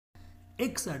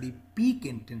XRD peak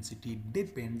intensity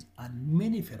depends on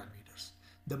many parameters.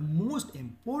 The most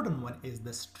important one is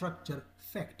the structure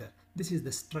factor. This is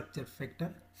the structure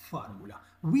factor formula.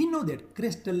 We know that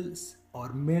crystals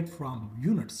are made from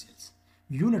unit cells.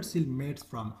 Unit cell made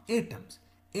from atoms.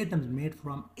 Atoms made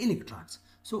from electrons.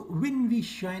 So when we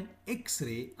shine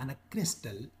X-ray on a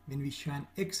crystal,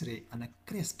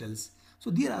 so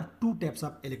there are two types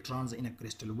of electrons in a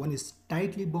crystal. One is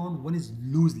tightly bound, one is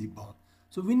loosely bound.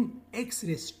 So when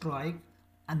X-ray strike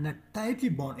on the tightly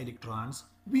bound electrons,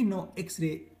 we know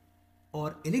X-ray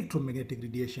or electromagnetic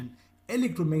radiation.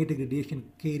 Electromagnetic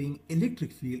radiation carrying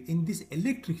electric field. In this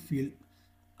electric field,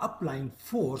 applying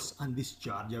force on these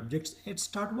charged objects, it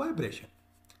start vibration.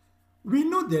 We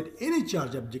know that any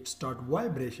charged object start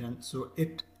vibration, so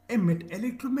it emit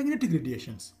electromagnetic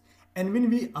radiations. And when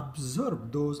we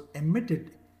observe those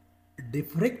emitted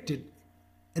diffracted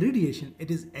radiation, it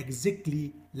is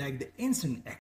exactly like the incident